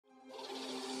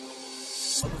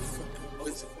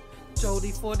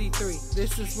Jody 43,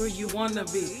 this is where you wanna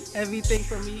be. Everything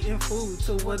from eating food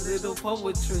to a little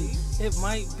poetry. It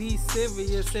might be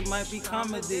serious, it might be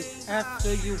comedy.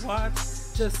 After you watch,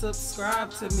 just subscribe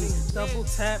to me. Double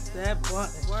tap that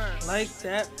button, like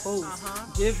that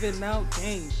post. Giving out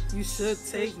game, you should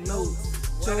take notes.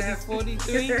 Jody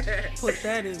 43, put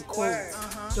that in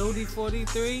quotes. Jody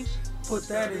 43, put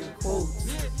that in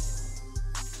quotes.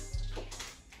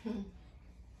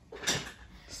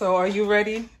 So are you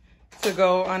ready to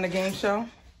go on the game show?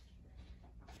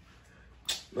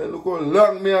 Man, look how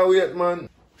long me I wait, man.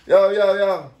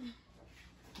 Yo.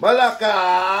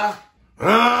 Malaka!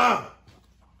 Ah!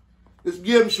 This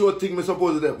game show thing me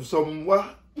supposed to have some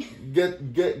what?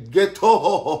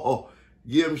 Ghetto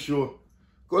game show.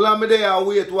 Cause I'm there I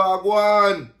wait what go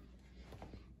on.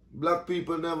 Black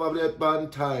people never get on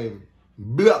time.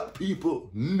 Black people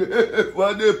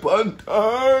never get on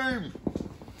time.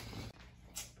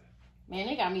 Man,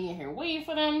 they got me in here waiting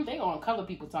for them. They on color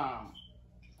people time.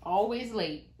 Always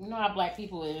late. You know how black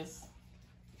people is.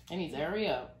 They need to hurry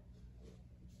up.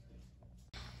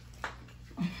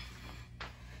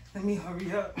 Let me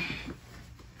hurry up.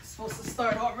 It's supposed to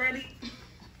start already.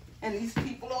 And these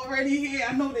people already here.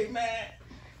 I know they mad.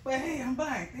 But hey, I'm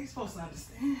back. They supposed to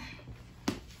understand.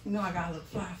 You know I gotta look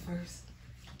fly first.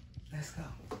 Let's go.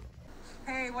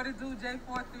 Hey, what it do,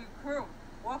 J43 crew?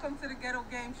 Welcome to the Ghetto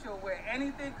Game Show where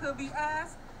anything could be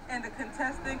asked and the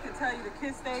contestant can tell you to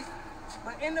kiss they.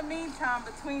 But in the meantime,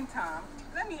 between time,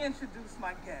 let me introduce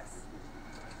my guests.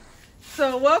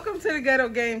 So welcome to the Ghetto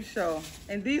Game Show.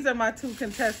 And these are my two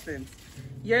contestants.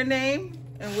 Your name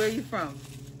and where you from?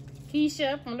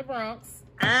 Keisha from the Bronx.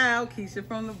 Ow, Keisha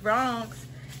from the Bronx.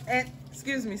 And,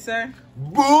 excuse me, sir.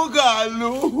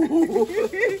 Boogaloo!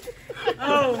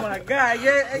 Oh my God!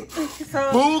 Yeah.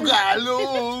 So,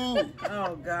 Boogaloo!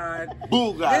 Oh God!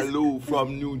 Boogaloo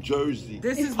from New Jersey.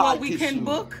 This is what we can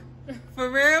book, for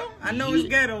real. I know it's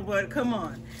ghetto, but come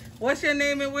on. What's your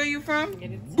name and where you from?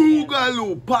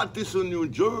 Boogaloo, Patterson, New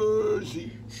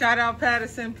Jersey. Shout out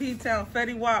Patterson, P-Town,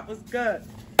 Fetty Wap was good.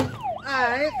 All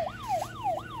right.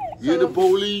 You the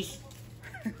police?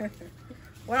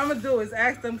 What I'm gonna do is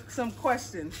ask them some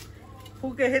questions.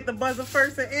 Who can hit the buzzer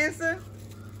first and answer?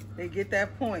 They get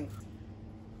that point.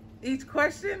 Each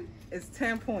question is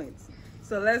 10 points.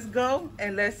 So let's go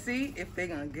and let's see if they're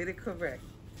gonna get it correct.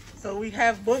 So we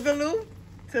have Boogaloo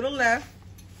to the left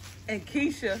and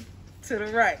Keisha to the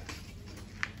right.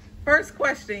 First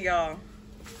question, y'all.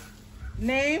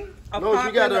 Name a popular... No,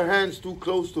 she got her hands too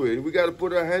close to it. We got to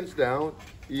put her hands down.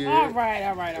 Yeah. All right.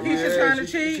 Keisha trying to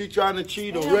cheat? She trying to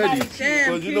cheat already.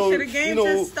 Damn, Keisha, the game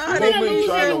just started. Woman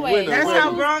trying to win. That's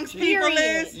how Bronx people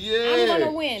is. Yeah. I'm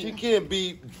gonna win. She can't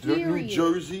beat New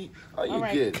Jersey. How you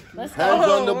get? Let's hands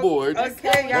go. on the board.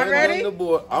 Okay, y'all ready? Hands on the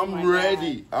board. I'm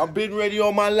ready. I've been ready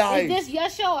all my life. Is this your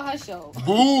show or her show?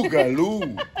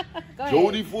 Boogaloo. Go ahead.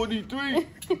 Jody 43.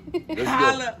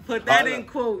 Holla. Put that in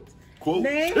quotes. Quote.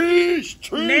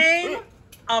 Name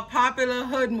a popular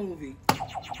hood movie.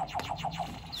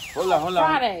 Hold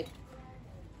on.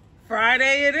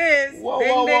 Friday it is. Whoa.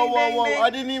 Ding. I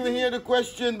didn't even hear the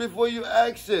question before you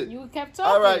asked it. You kept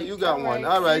talking. All right, you got one.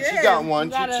 All right, Yeah. she got one.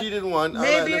 Gotta, she cheated one. All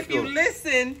Maybe right, let's if you go.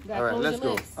 listen. All right, let's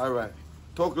go. All right.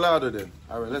 Talk louder then.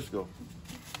 All right, let's go.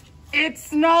 It's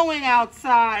snowing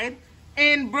outside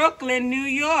in Brooklyn, New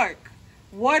York.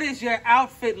 What does your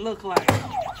outfit look like?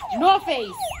 North Face.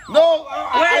 No,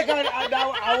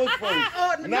 I was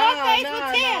first. North Face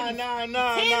with Tim's.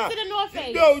 Tim's to the North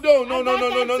Face. No.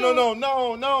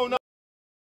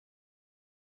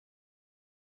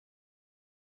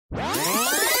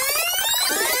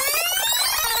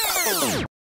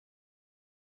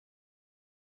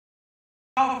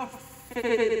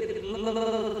 Outfit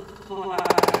look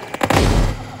like.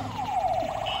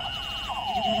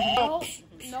 No.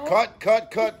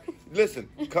 Cut. Listen,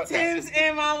 cut. Tim's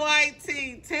in my white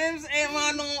tee. Tim's in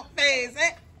my North Face.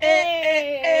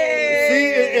 Hey.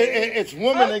 See, it's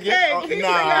woman Okay, again. Keisha Nah,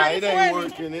 got it ain't 20.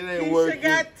 working. It ain't Keisha working.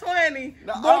 got 20.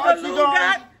 No, Boogaloo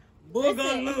got- got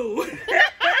Boogaloo.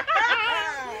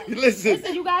 Listen,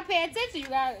 You gotta pay attention. You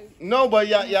got. no, but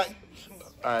yeah.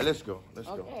 All right, let's go.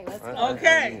 Okay, let's go.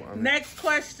 Okay, next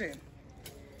question.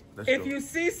 If you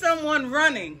see someone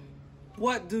running,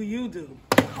 what do you do?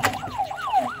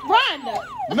 Run.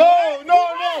 No.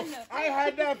 I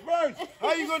had that first.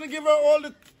 How you gonna give her all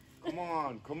the? Come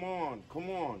on.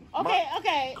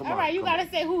 Okay. All right, you gotta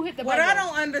say who hit the What button. I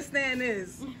don't understand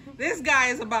is this guy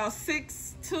is about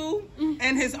 6'2"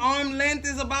 and his arm length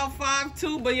is about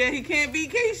 5'2", but yet he can't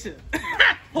beat Keisha.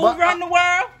 Who run the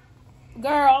world?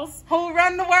 Girls. Who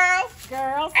run the world?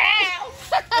 Girls. Ow!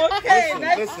 Okay,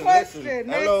 next question.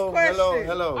 Hello.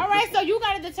 All right, so you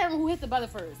got to determine who hit the buzzer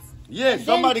first. Yeah, And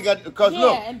somebody then- got, because yeah,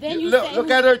 look, and then you look, say look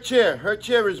who- at her chair. Her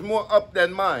chair is more up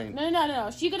than mine. No.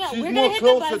 She's we're more gonna hit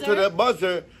closer the to buzzer. the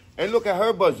buzzer, and look at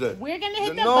her buzzer. We're gonna hit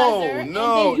the No, buzzer,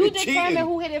 no, and then you it's determine cheating.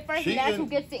 who hit it first, and that's who Cheating.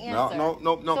 gets the answer. No,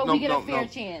 So we get a no, fair no.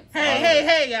 chance.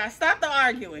 Hey, y'all, stop the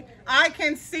arguing. I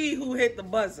can see who hit the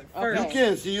buzzer first. You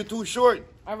can't see, you're too short.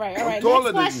 All right. I'm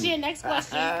taller Next than you.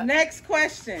 question. Next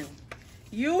question.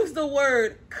 Use the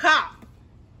word cop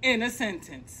in a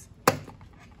sentence.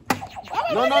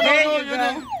 No, There you you go.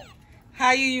 didn't.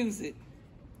 How you use it?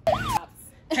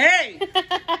 Hey.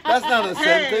 That's not a sentence.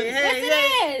 Hey. Yes,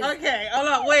 it is. Okay, hold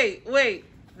on. Wait.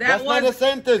 That's not a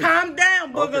sentence. Calm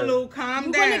down, Boogaloo. Okay. Calm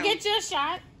You're down. gonna get your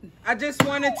shot. I just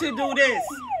wanted to do this.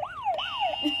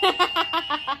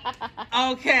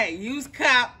 Okay, use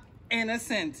cop in a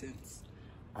sentence.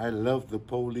 I love the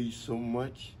police so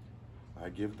much, I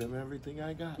give them everything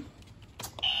I got.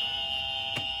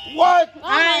 What? Oh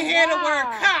I ain't my hear the God. word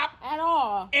cop At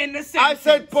all. in the I sentence.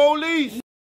 said police.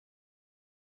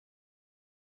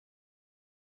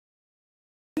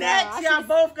 Next, y'all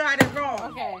both got it wrong.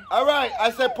 Okay. All right,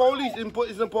 I said police. Isn't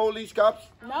police cops?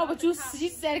 No, but she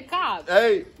said cops.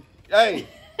 Hey.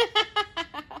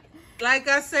 Like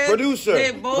I said, Producer,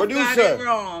 they both got producer. it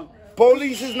wrong.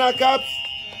 Police is not cops?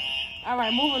 All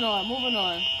right, moving on.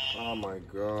 Oh, my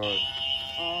God.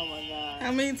 Oh my God.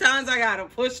 How many times I gotta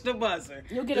push the buzzer?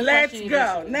 You'll get a Let's question go.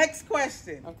 eventually. Next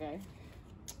question. Okay.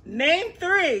 Name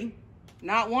 3,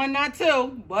 not 1, not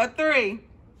 2, but 3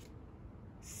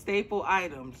 staple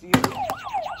items.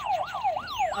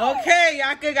 Okay,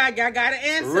 y'all got an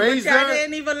answer, Razor. but y'all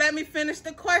didn't even let me finish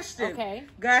the question. Okay.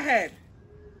 Go ahead.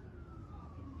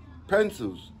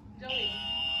 Pencils.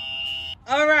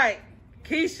 All right,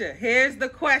 Keisha, here's the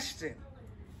question.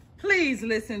 Please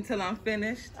listen till I'm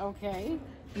finished. Okay.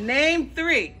 Name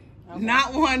 3,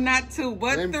 not 1, not 2,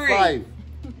 but Name 3 5.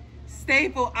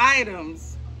 staple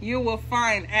items you will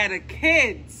find at a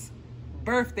kid's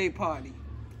birthday party.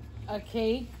 A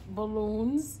cake,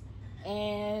 balloons,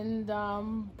 and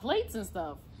plates and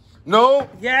stuff. No.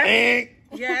 Yes.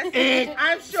 Yes.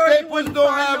 I'm sure you Staples wouldn't don't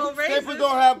find no have razors. Staples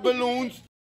don't have balloons.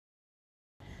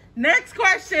 Next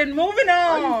question. Moving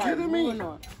on. Are you kidding me? Moving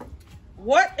on.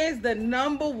 What is the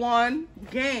 #1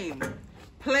 game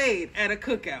played at a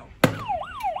cookout?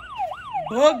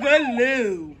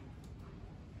 Boogaloo.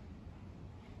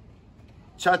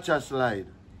 Cha-cha slide.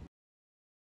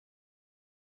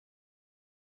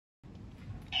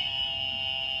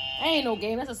 Ain't no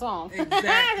game. That's a song.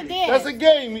 Exactly. That's a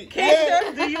game. Keisha,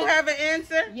 Yeah. do you have an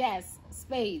answer? Yes.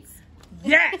 Spades.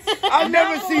 Yes. I've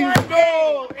never seen #1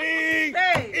 no.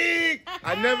 Spades.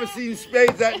 I never seen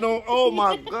spades at no. Oh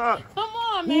my God. Come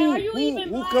on, man. Are you even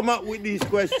Who black? come up with these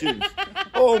questions?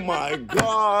 Oh my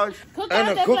gosh. Cookout And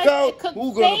a that play- cookout?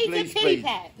 Who gonna spades play and spades?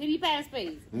 Pity pat and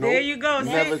spades. There you go.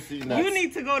 Never See, seen that. You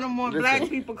need to go to more Listen. black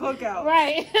people cookouts.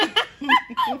 Right.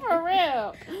 For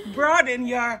real. Broaden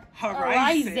your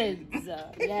horizons. Horizons.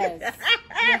 Yes.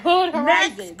 The hood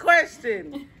horizons. Next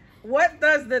question. What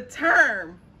does the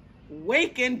term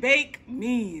wake and bake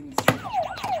means?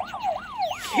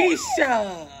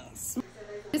 Keisha.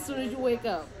 As soon as you wake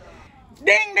up.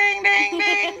 Ding, ding, ding,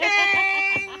 ding,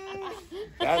 ding.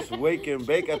 That's wake and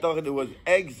bake. I thought it was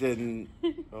eggs and.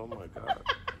 Oh my God.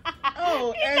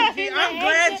 Oh, Angie, I'm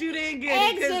glad you didn't get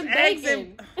it. Eggs 'cause and eggs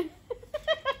bacon.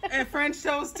 and French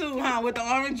toast too, huh? With the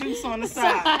orange juice on the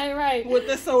side. Right. With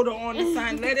the soda on the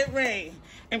side. Let it rain.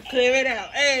 And clear it out.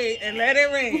 Hey, and let it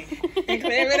rain. And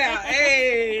clear it out.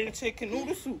 Hey, chicken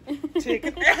noodle soup.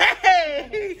 Chicken.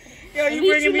 Hey. Yo, At you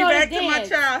least bringing you me know the back to my dance.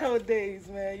 childhood days,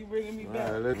 man. You bringing me back.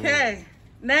 Alright, let's Okay.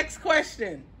 Next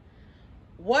question.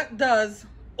 What does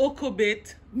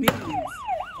ukubit mean?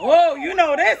 Oh, you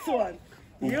know this one.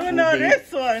 You know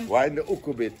this one. Why in the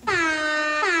ukubit?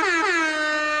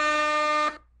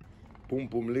 Boom,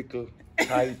 boom, little.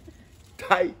 Tight.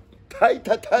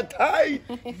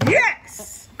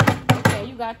 Yes. Okay,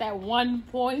 you got that 1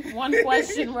 point, 1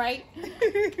 question right.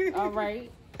 All right.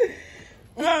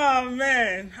 Oh,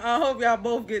 man. I hope y'all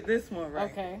both get this one right.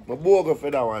 Okay. My boy go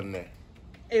for that one there.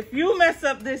 If you mess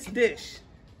up this dish,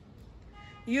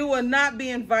 you will not be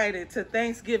invited to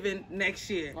Thanksgiving next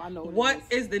year. I know what it What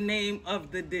is the name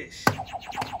of the dish?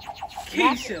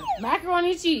 Keisha.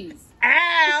 Macaroni and cheese.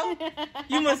 Ow!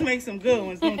 You must make some good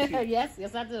ones, don't you? Yes,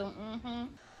 I do. Mm-hmm.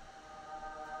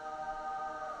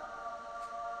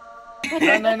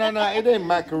 No. It ain't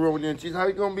macaroni and cheese. How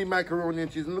you gonna be macaroni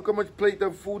and cheese? And look how much plate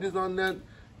of food is on that.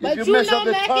 But If you mess know up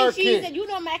the mac and turkey, cheese, and you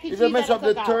know mac and If cheese you mess at a up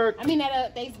the cookout. turkey. I mean, at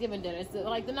a Thanksgiving dinner, it's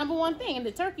like the #1 thing, and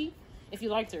the turkey, if you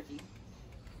like turkey.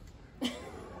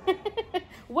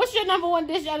 What's your number one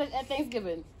dish at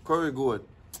Thanksgiving? Curry goat.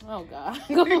 Oh, God.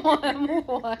 Come on, move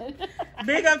on.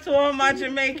 Big up to all my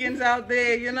Jamaicans out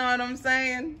there, you know what I'm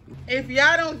saying? If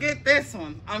y'all don't get this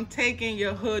one, I'm taking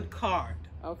your hood card.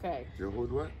 Okay. Your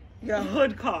hood what? Your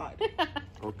hood card.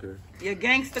 Okay. Your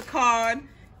gangster card.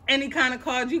 Any kind of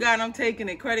card you got, I'm taking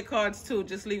it. Credit cards too,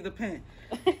 just leave the pen.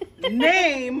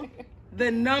 Name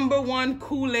the number one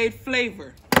Kool-Aid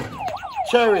flavor.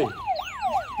 Cherry.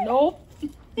 Nope.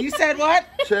 You said what?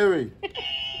 Cherry.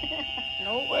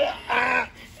 Nope.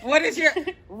 What is your...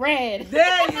 Red.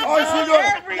 There you go. Oh, she goes.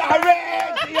 Everybody.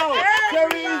 Red. Yo,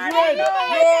 cherry is red. No.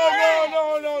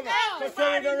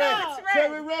 Cherry the red.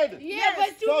 Cherry red. Yeah,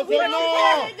 but you So we don't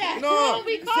call it that. no. We don't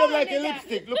be You calling seem like it a that.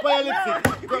 lipstick. Look at your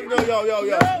lipstick. No, yo.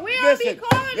 We don't be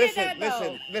calling it that,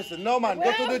 though. Listen. No, man.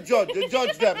 Go to the judge. The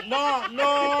judge them.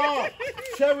 No.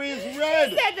 Cherry is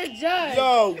red. You said the judge.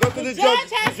 Yo, go to the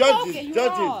judge has spoken. You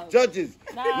wrong. Judges.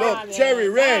 Nah, Look, man. cherry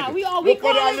red. Nah, we Look call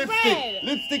at that it lipstick. red.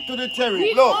 Lipstick to the cherry.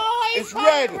 We Look, always it's call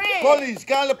red. it red. Police,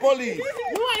 call the police.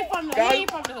 You ain't from the hood. He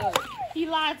ain't from the hood. He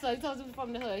lied to us. He told us he was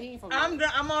from the hood. He ain't from the hood.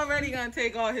 I'm already going to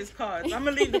take all his cards. I'm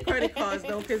going to leave the credit cards,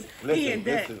 though, because he in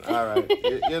debt. Listen, all right.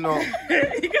 You know,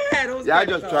 You can have those y'all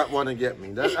credit just cards. want to get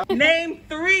me. Name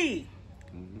 3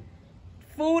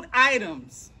 food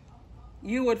items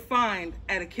you would find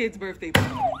at a kid's birthday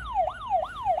party.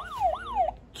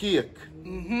 Cake,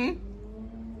 Mm-hmm.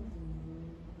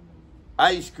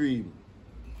 ice cream,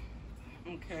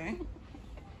 Okay.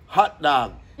 hot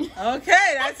dog.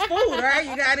 Okay, that's food, right?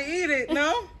 You got to eat it,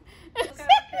 no?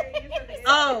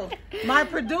 Oh, my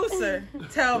producer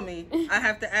tell me I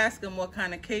have to ask him what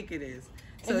kind of cake it is.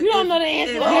 So If you don't know the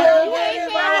answer, if you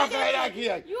he-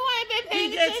 ain't been paying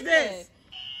He gets attention. this.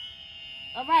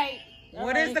 All right.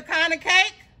 What is the kind of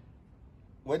cake?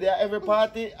 Were there every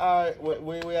party? We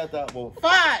are talking about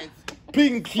 5,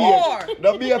 pink cake. 4,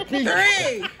 There'll be a pink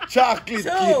 3, chocolate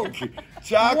 2, cake.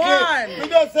 Chocolate. 1. We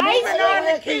don't say Moving moving on on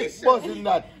to the cake. Keisha. Buzzing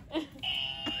that.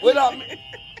 Without me.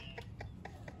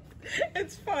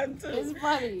 It's fun too. It's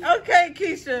funny. Okay,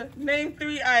 Keisha, name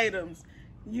 3 items.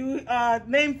 You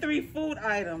name 3 food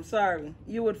items. Sorry,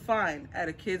 you would find at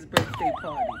a kid's birthday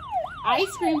party.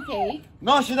 Ice cream cake,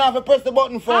 No, she not have to press the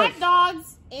button first. hot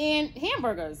dogs, and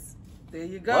hamburgers. There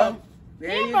you go. What?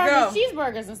 There you Hamburgers, go.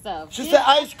 cheeseburgers, and stuff. She said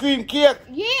ice cream cake.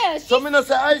 Yeah, So me not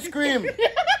say ice cream.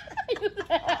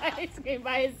 ice cream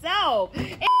by itself.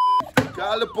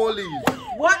 Call the police.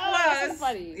 What Oh, that's was?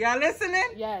 funny. Y'all listening?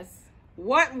 Yes.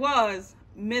 What was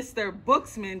Mr.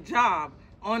 Booksman's job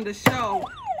on the show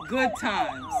Good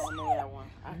Times? I don't know that one.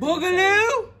 I can't say.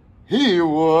 Boogaloo. He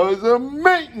was a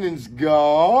maintenance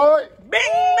guy. Bing,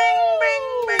 bing,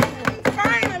 bing, bing.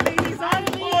 Finally, he's on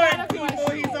Finally, board, got a people.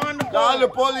 question. He's on the Call the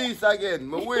board. police again.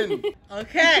 Me win.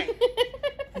 Okay.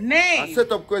 I Name.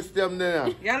 set up question there.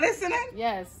 Y'all listening?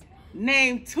 Yes.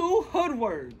 Name 2 hood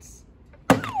words.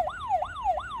 Come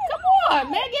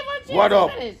on, man. Give her a chance What to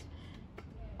up? finish.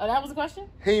 Oh, that was a question?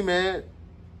 Hey man.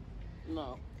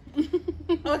 No.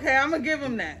 Okay, I'm gonna give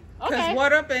him that. Because Okay.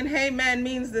 what up and hey man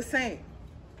means the same.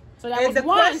 So that And was the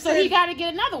one, so he question- got to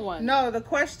get another one. No, the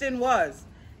question was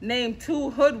name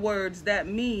 2 hood words that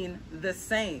mean the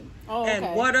same. Oh, okay.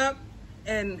 And what up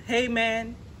and hey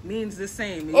man means the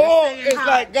same. And Oh, you're saying it's hi.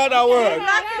 like God a word. All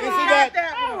right, You all see right.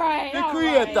 that? All right. The all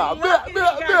creator. right.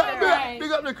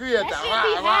 Big up the right. creator. That should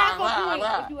be half a point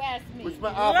if you ask me. Which my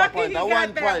half a Lucky point, he a got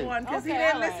 1 that point. one because he Okay,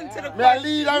 didn't all listen right, to the all Me a question.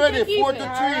 lead already, You can 4 keep to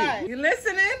it. 3. Alright, you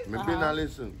listening? Me been a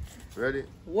listen. Ready?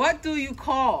 What do you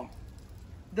call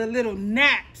the little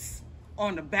naps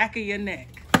on the back of your neck?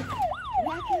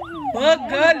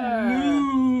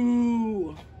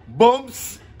 Boogaloo.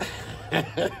 Bumps.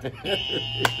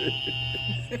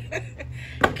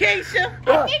 Keisha.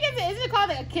 I think is it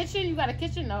called a kitchen? You got a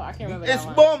kitchen? No, I can't remember It's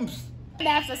that one. bumps.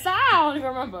 That's a sound. I don't even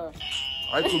remember.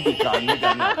 I could be called nigga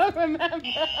I now. don't remember.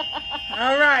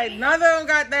 All right, none of them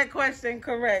got that question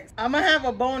correct. I'm gonna have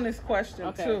a bonus question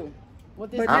Okay. too.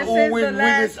 What this But And this who is the win it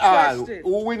last all? question.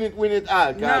 Who win it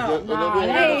all? No, nah,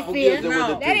 that ain't fair.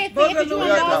 No. That ain't fair because you Boogaloo, don't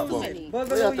you're know talking too about. many.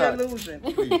 Boogaloo, you're losing.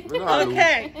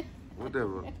 Okay,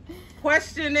 Whatever.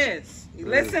 question is, you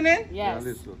listening? Yes. Yeah,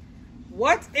 listen.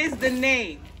 What is the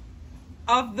name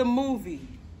of the movie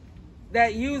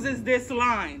that uses this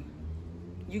line?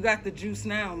 You got the juice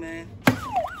now, man.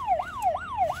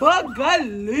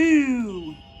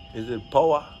 Boogaloo. Is it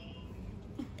power?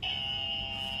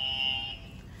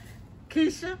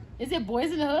 Keisha? Is it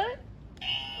Boys in the Hood?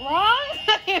 Wrong?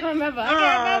 I can't remember. I Oh,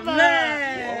 can't remember.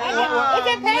 man. Is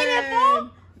it Paid in man.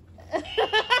 Full?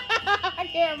 I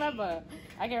can't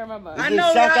remember. I Is it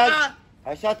know Shatters?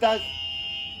 that. Shatters?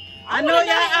 I I know y'all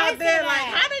out there like,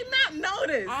 how they not know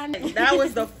this? That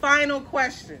was the final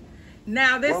question.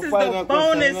 Now this is the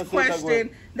bonus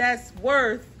question that's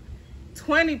worth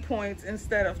 20 points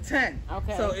instead of 10.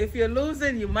 Okay. So if you're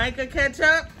losing, you might could catch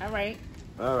up. All right.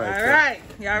 All right. All right.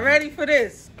 Y'all ready for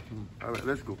this? All right,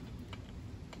 let's go.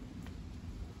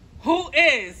 Who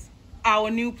is our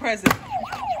new president?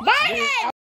 Biden!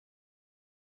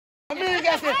 I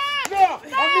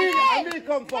mean,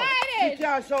 come from. She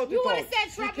can't shout it out. You would have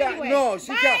said Trump anyway. No,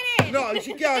 she can't. Biden. No,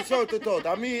 she can't shout it out.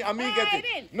 I mean, get it.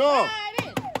 Biden. No.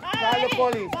 Biden. Call the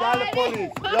police. Call the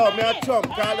police. Yo, me a Trump.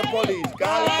 Call the police.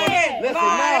 Call the police. Listen,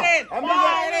 Biden.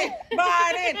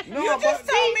 No, You just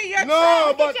told me you're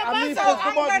no, Trump. but I mean, So push the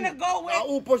I'm button. gonna go with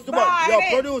Who pushed the button? Yo,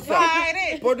 producer.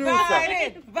 Biden. Producer.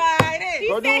 Biden.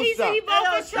 He said he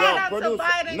voted for Shout Trump. out to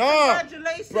Biden. No.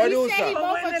 Congratulations. Producer. He said he For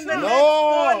voted winning for the Trump. next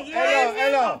 4 years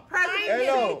Hello. of presidency.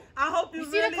 Hello. I hope you You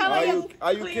see the really color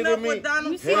Are do you clean kidding up me? with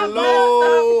Donald You see Trump. the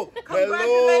Hello.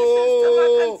 Congratulations to my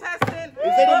contestant.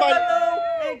 Is anybody- Boogaloo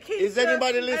and Keisha. is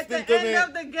anybody listening to At the me? end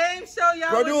of the game show, y'all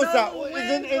Producer, will know who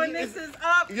isn't- wins when is- this is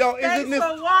up. yo, isn't Thanks this-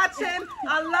 for watching.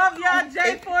 I love y'all.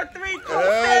 J43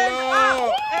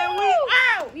 Hello. and we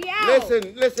out. We out.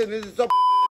 Listen, this is a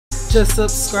Just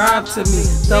subscribe to me.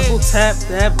 Double tap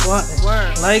that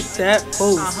button. Like that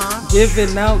post.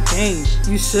 Giving out game.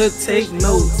 You should take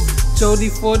notes.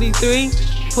 Jody43,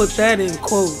 put that in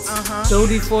quotes.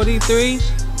 Jody43,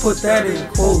 put that in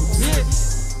quotes.